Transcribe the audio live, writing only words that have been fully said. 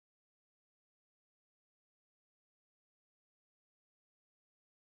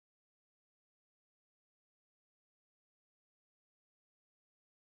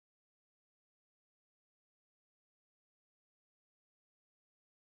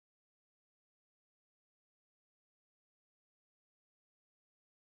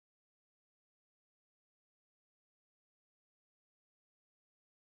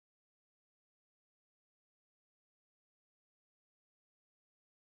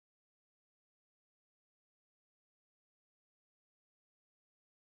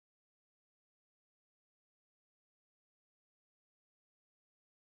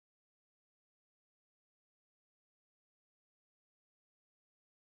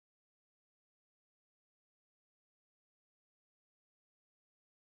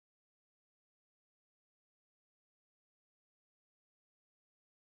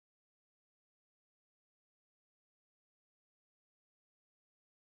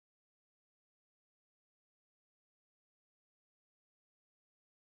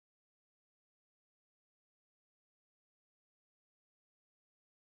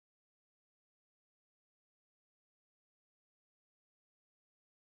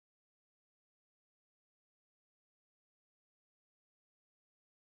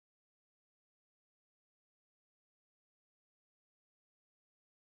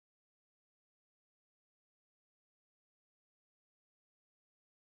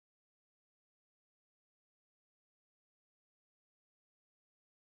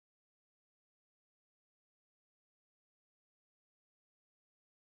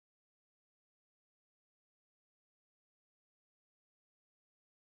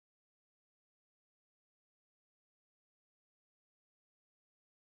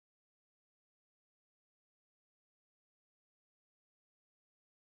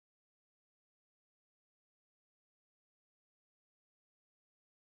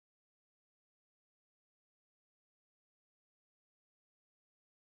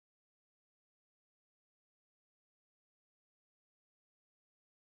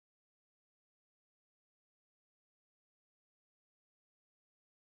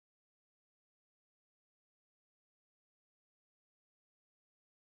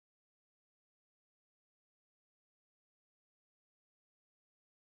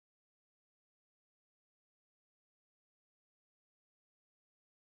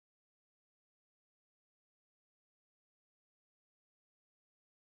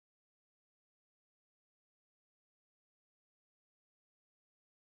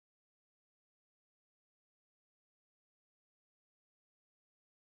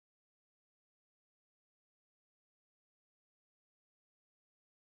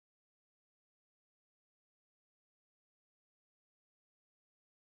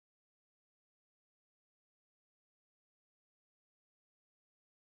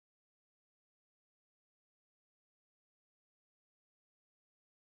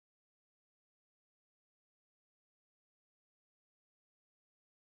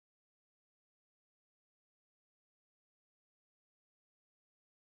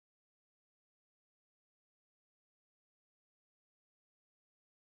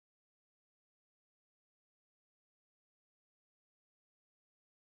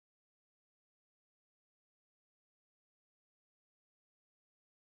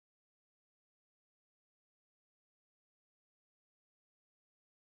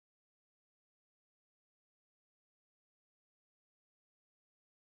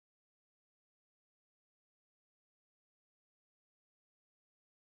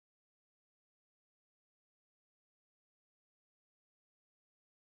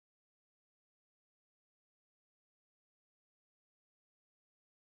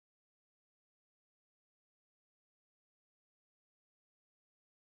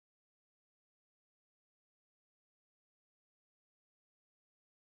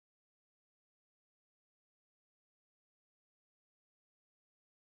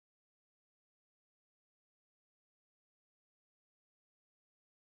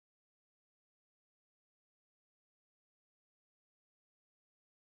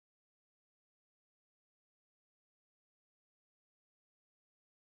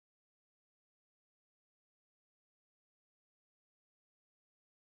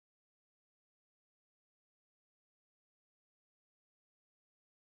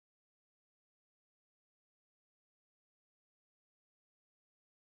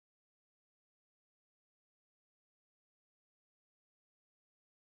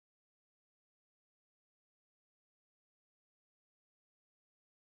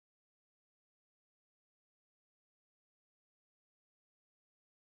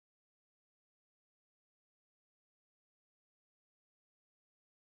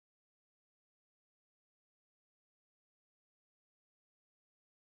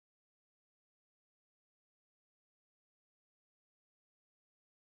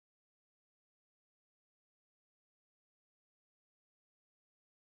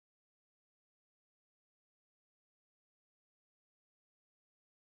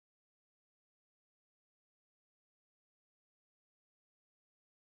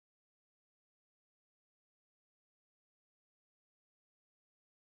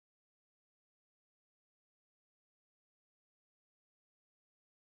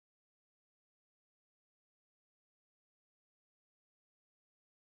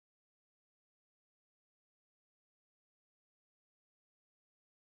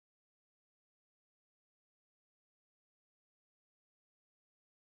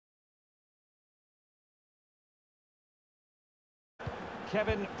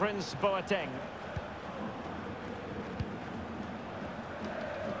Kevin Prince Boateng.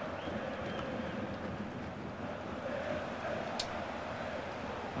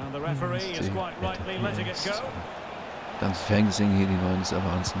 And the referee is quite rightly letting it go. Ganz ferngesehen hier die Neuen, ist der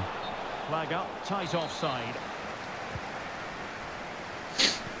Wahnsinn. Flag up, tight offside.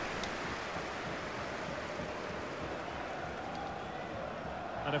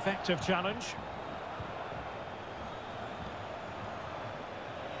 An effective challenge.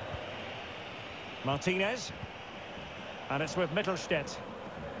 Martinez. And it's with Mittelstädt.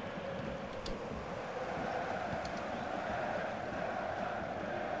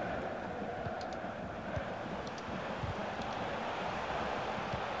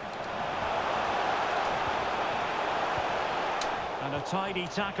 And a tidy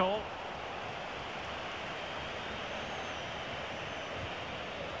tackle.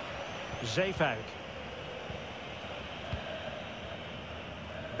 Zeefuik.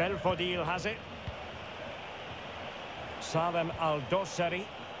 Belfodil has it. Salem Al-Dossari.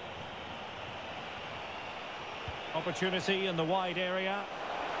 Opportunity in the wide area.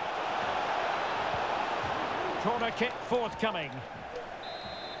 Corner kick forthcoming.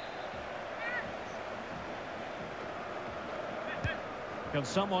 Can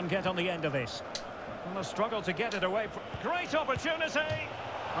someone get on the end of this? And a struggle to get it away. Great opportunity!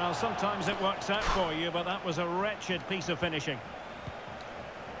 Well, sometimes it works out for you, but that was a wretched piece of finishing.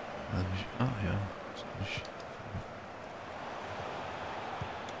 Ah, ja.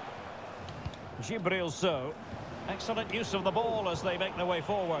 Gibril So. Excellent use of the ball as they make their way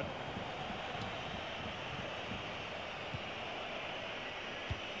forward.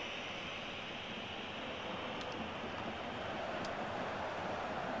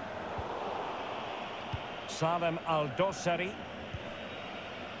 Salem Al-Dossari.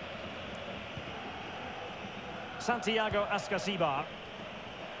 Santiago Ascasibar.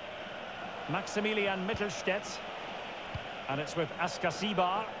 Maximilian Mittelstädt. And it's with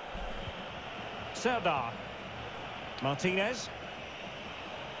Ascasibar. Serdar. Martinez.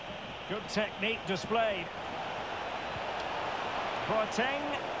 Good technique displayed. Boateng.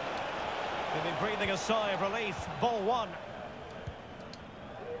 They've been breathing a sigh of relief. Ball one.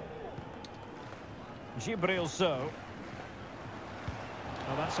 Gibril So.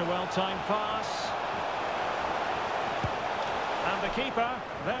 Well, that's a well-timed pass. And the keeper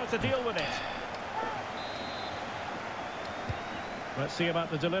there to deal with it. Let's see about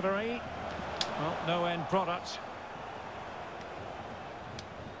the delivery. Well, no end product.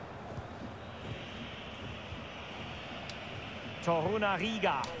 Toruna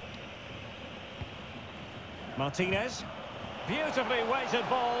Riga. Martinez. Beautifully weighted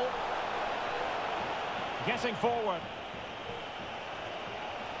ball. Getting forward.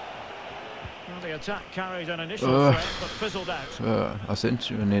 Well, the attack carried an initial threat, but fizzled out.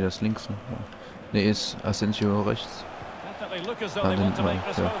 Asensio, nee, das links. Nee, ist Asensio rechts. Definitely look as though they want to make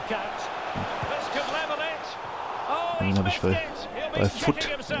this whole count. This could level it. Oh, he's missed it. Bei Foot,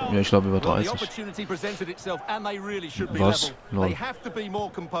 ja, ich glaube über 30. Was? Lol.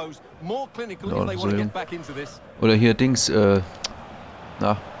 Oder hier Dings,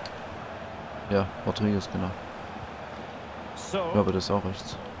 na. Ja, Rodriguez, genau. Ich glaube, das ist auch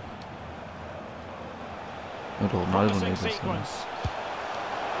rechts. Oder Ronaldo, nee, das ist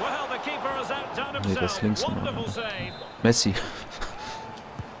nee, das ist links. Messi.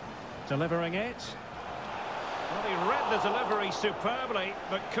 Delivering it. Well, he read the delivery superbly,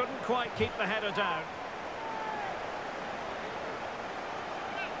 but couldn't quite keep the header down.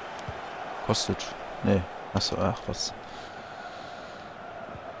 Kostic. Nee. Achso, ach was.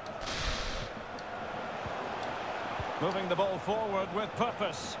 Moving the ball forward with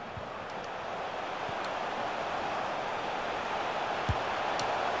purpose.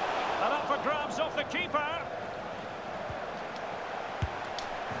 And up for grabs off the keeper.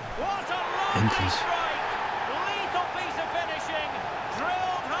 What a lovely strike! Lethal piece of finishing.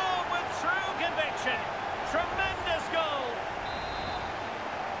 Drilled home with true conviction. Tremendous goal.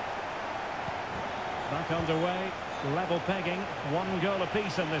 Back underway. Level pegging. 1 goal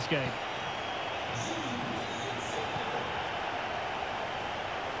apiece in this game.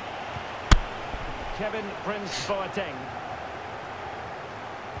 Kevin Prince Boateng.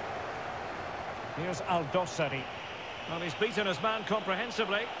 Here's Al-Dossari. Well, he's beaten his man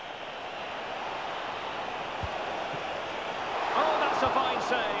comprehensively. Oh, that's a fine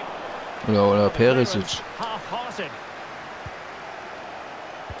save. Ja, oder Perisic. Half-hearted.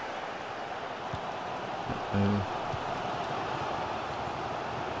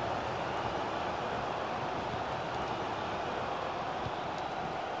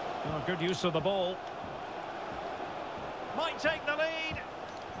 Oh, good use of the ball. Might might take the lead.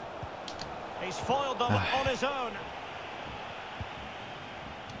 He's foiled them on his own.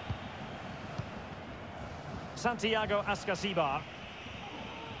 Santiago Ascasibar.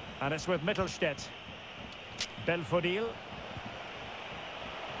 And it's with Mittelstedt. Belfodil.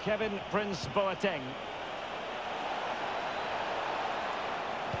 Kevin Prince Boateng.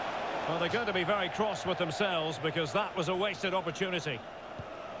 Well, they're going to be very cross with themselves because that was a wasted opportunity.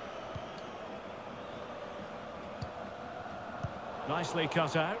 Nicely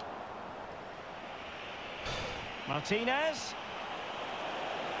cut out. Martinez.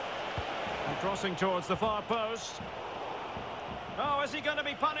 And crossing towards the far post. Oh, is he going to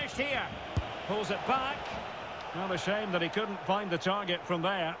be punished here? Pulls it back. Well, a shame that he couldn't find the target from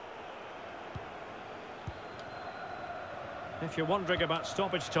there. If you're wondering about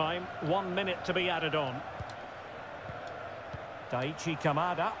stoppage time, 1 minute to be added on. Daichi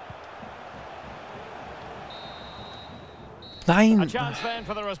Kamada. Nein! A chance then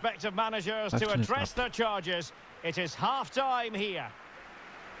for the respective managers to address their charges. It is half-time here.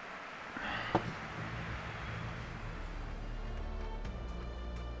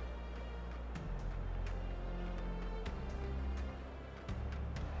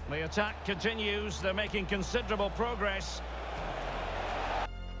 The attack continues. They're making considerable progress.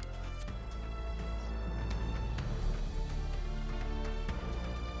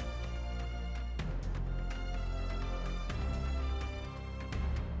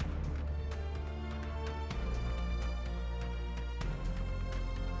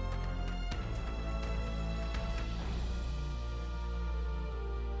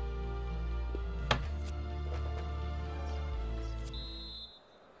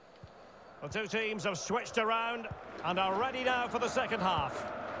 The two teams have switched around and are ready now for the second half.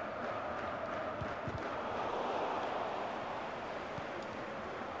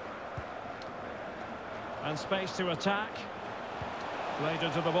 And space to attack. Played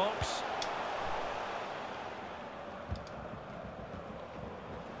into the box.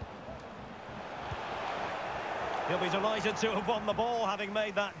 He'll be delighted to have won the ball, having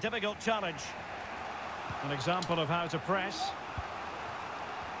made that difficult challenge. An example of how to press.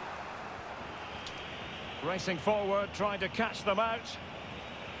 Racing forward, trying to catch them out.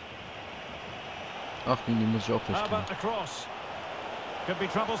 Ach, gegen die muss ich auch How about verstehen. the cross? Could be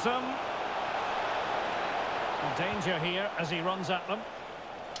troublesome. Danger here as he runs at them.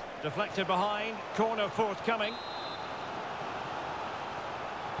 Deflected behind. Corner forthcoming.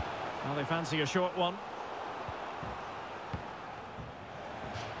 Well, they fancy a short one.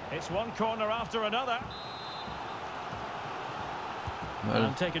 It's one corner after another. Weil,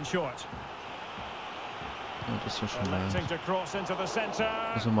 And taken short. ja, das ist ja schon Electing to cross into the centre.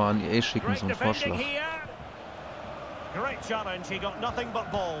 Müssen wir mal an EA schicken, Great so einen defending Vorschlag. here. Great challenge. He got nothing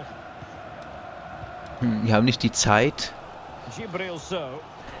but ball. Die haben nicht die Zeit. Gibril So.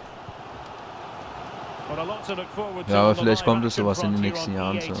 But a lot to look forward to. Ja, aber on the vielleicht live kommt es action sowas in front den here nächsten on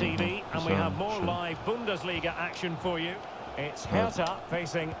Jahren EA so. TV, Das and we wäre have more schön. live Bundesliga action for you. It's Ja. Hertha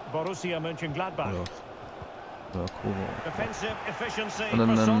facing Borussia Mönchengladbach. Ja, cool. Defensive efficiency Und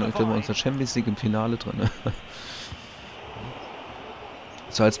dann sind wir personified. unser Champions League im Finale drin.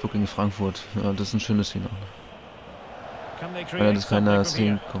 Salzburg gegen Frankfurt. Ja, das ist ein schönes Finale. Can they Weil create das keiner something from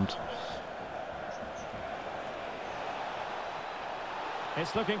sehen here? kommt.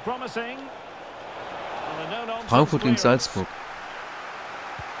 It's looking promising. And a no-nonsense Frankfurt gegen clearance. Salzburg.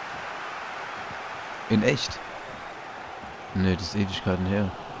 In echt? Nee, das ist Ewigkeiten her.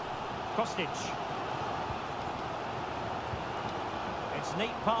 Kostic. It's neat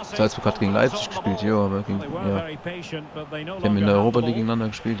passing. Salzburg hat gegen Leipzig Confidence on gespielt, the ja, ball. aber gegen, They were ja. very patient, but they no Die haben in longer der have Europa the League ball. gegeneinander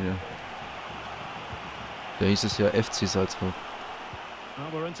gespielt, ja. Da hieß es ja FC Salzburg.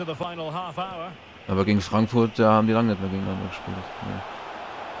 Well, we're into the final half hour. Aber gegen Frankfurt, da haben die lange nicht mehr gegeneinander gespielt. Ja.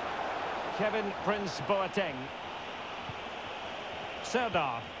 Kevin Prince Boateng.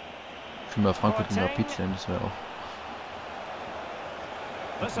 Serdar. Ich will mal Frankfurt gegen Rapid sehen, das wäre auch.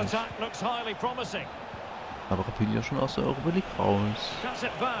 This attack looks highly promising. Aber Rapid ja schon aus der Europa League raus. Cuts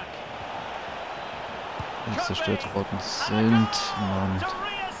it back. Und zerstört worden sind. Mann. To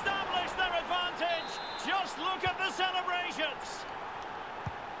re-establish their advantage. Just look at the celebrations.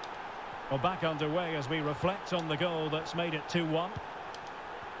 Well, back underway as we reflect on the goal that's made it 2-1.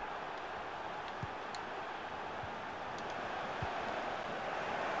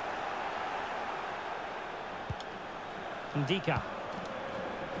 Ndika.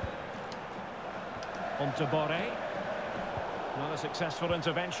 On to Boré. Not a successful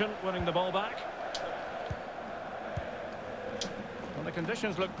intervention, winning the ball back. Well, the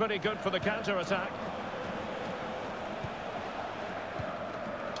conditions look pretty good for the counter-attack.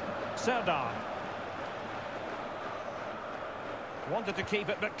 Serdar. Wanted to keep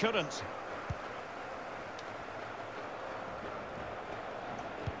it but couldn't.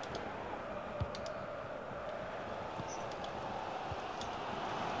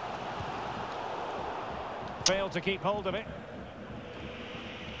 Failed to keep hold of it.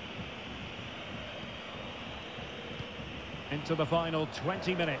 Into the final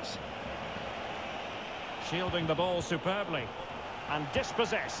 20 minutes. Shielding the ball superbly. And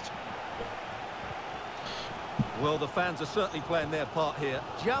dispossessed. Well, the fans are certainly playing their part here.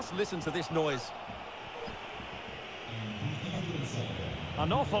 Just listen to this noise.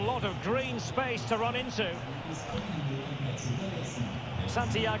 An awful lot of green space to run into.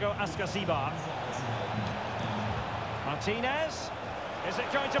 Santiago Ascasibar. Martinez. Is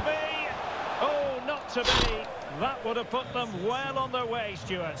it going to be? Oh, not to be. That would have put them well on their way,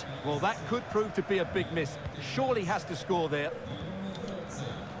 Stuart. Well, that could prove to be a big miss. Surely has to score there.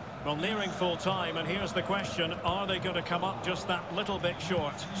 Well, nearing full time, and here's the question. Are they going to come up just that little bit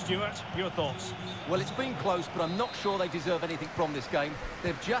short? Stuart, your thoughts? Well, it's been close, but I'm not sure they deserve anything from this game.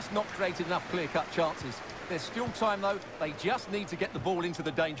 They've just not created enough clear-cut chances. There's still time, though. They just need to get the ball into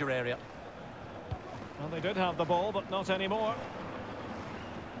the danger area. Well, they did have the ball, but not anymore.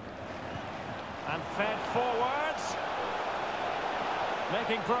 And fed forwards.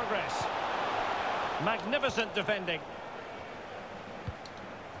 Making progress. Magnificent defending.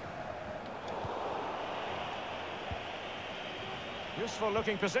 Useful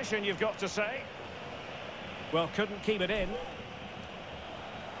looking position, you've got to say. Well, couldn't keep it in.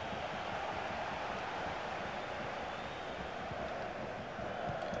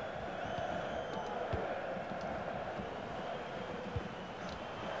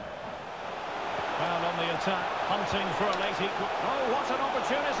 Well, on the attack, hunting for a late equal. Oh, what an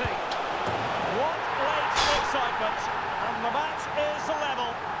opportunity. What late excitement. And the match is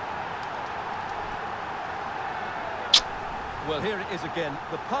level. Well, here it is again.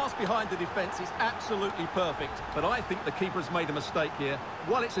 The pass behind the defence is absolutely perfect, but I think the keeper's made a mistake here.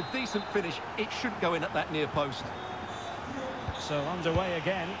 While it's a decent finish, it shouldn't go in at that near post. So underway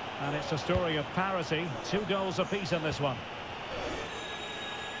again, and it's a story of parity. 2 goals apiece in this one.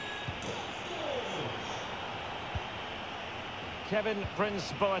 Kevin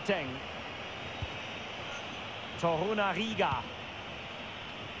Prince Boateng. Toruna Riga.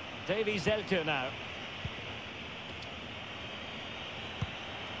 Davy Zelke now.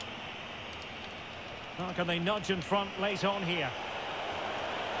 How can they nudge in front late on here?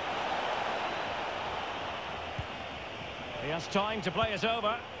 He has time to play it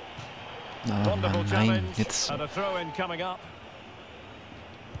over. Wonderful challenge. And a throw-in coming up.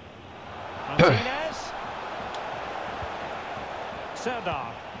 Martinez.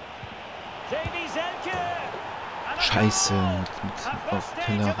 Serdar. Davy Zelke. Scheiße, auf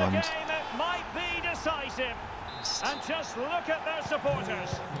Killerrand. It might be decisive. And just look at their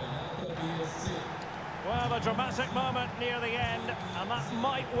supporters. Well, a dramatic moment near the end, and that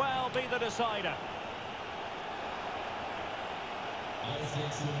might well be the decider.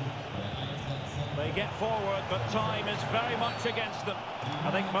 They get forward, but time is very much against them. I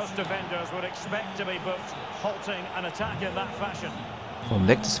think most defenders would expect to be booked, halting an attack in that fashion. Warum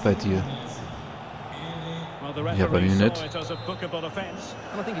leckt es bei dir? Well, the referee saw it as a bookable offence.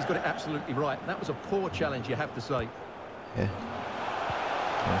 And I think he's got it absolutely right. That was a poor challenge, you have to say. Yeah.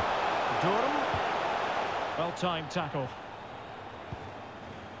 Durham. Well-timed tackle.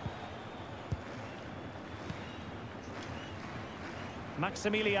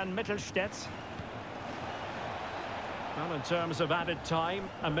 Maximilian Mittelstädt. Well, in terms of added time,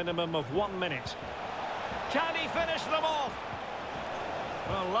 a minimum of 1 minute. Can he finish them off?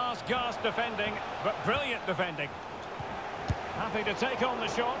 Well, last gasp defending, but brilliant defending. Happy to take on the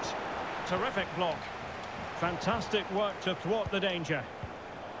shot. Terrific block. Fantastic work to thwart the danger.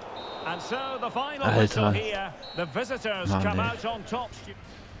 And so the final whistle here. The visitors come out on top.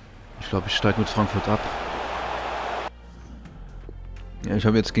 Ich glaube, ich steige mit Frankfurt ab. Ja, ich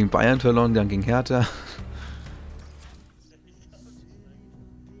habe jetzt gegen Bayern verloren, dann gegen Hertha.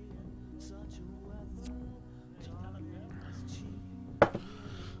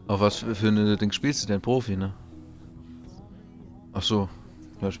 Auf was für eine Ding spielst du denn? Profi, ne? Ach so.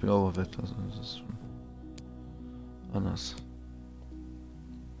 Ja, ich spiele auch auf Wett. Also das ist schon anders.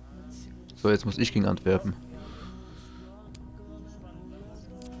 So, jetzt muss ich gegen Antwerpen.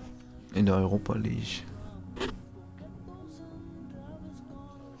 In der Europa League.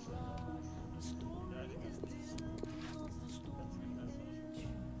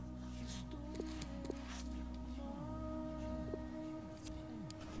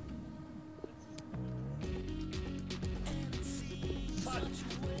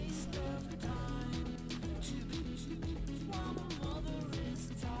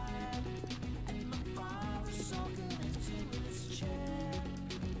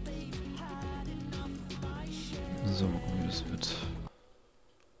 So, mal gucken, wie das wird.